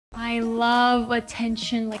I love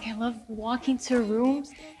attention. Like, I love walking to a room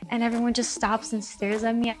and everyone just stops and stares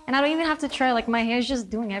at me. And I don't even have to try, like, my hair's just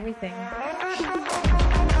doing everything.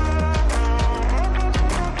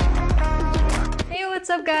 Hey, what's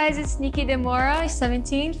up, guys? It's Nikki Demora,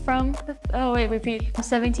 17 from I'm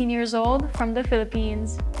 17 years old from the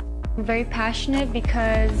Philippines. I'm very passionate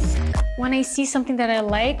because when I see something that I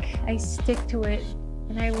like, I stick to it.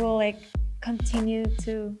 And I will, like, continue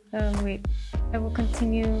to, I will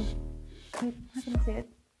continue, how can I say it?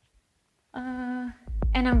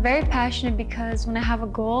 And I'm very passionate because when I have a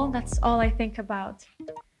goal, that's all I think about.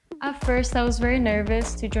 At first, I was very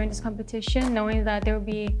nervous to join this competition, knowing that there would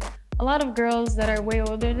be a lot of girls that are way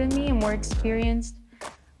older than me and more experienced.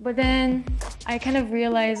 But then I kind of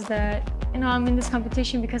realized that, I'm in this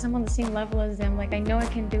competition because I'm on the same level as them. Like, I know I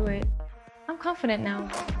can do it. I'm confident now.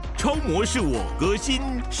 超模是我，革新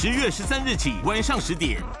10月13日起晚上10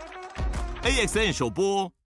点 ，AXN 首播。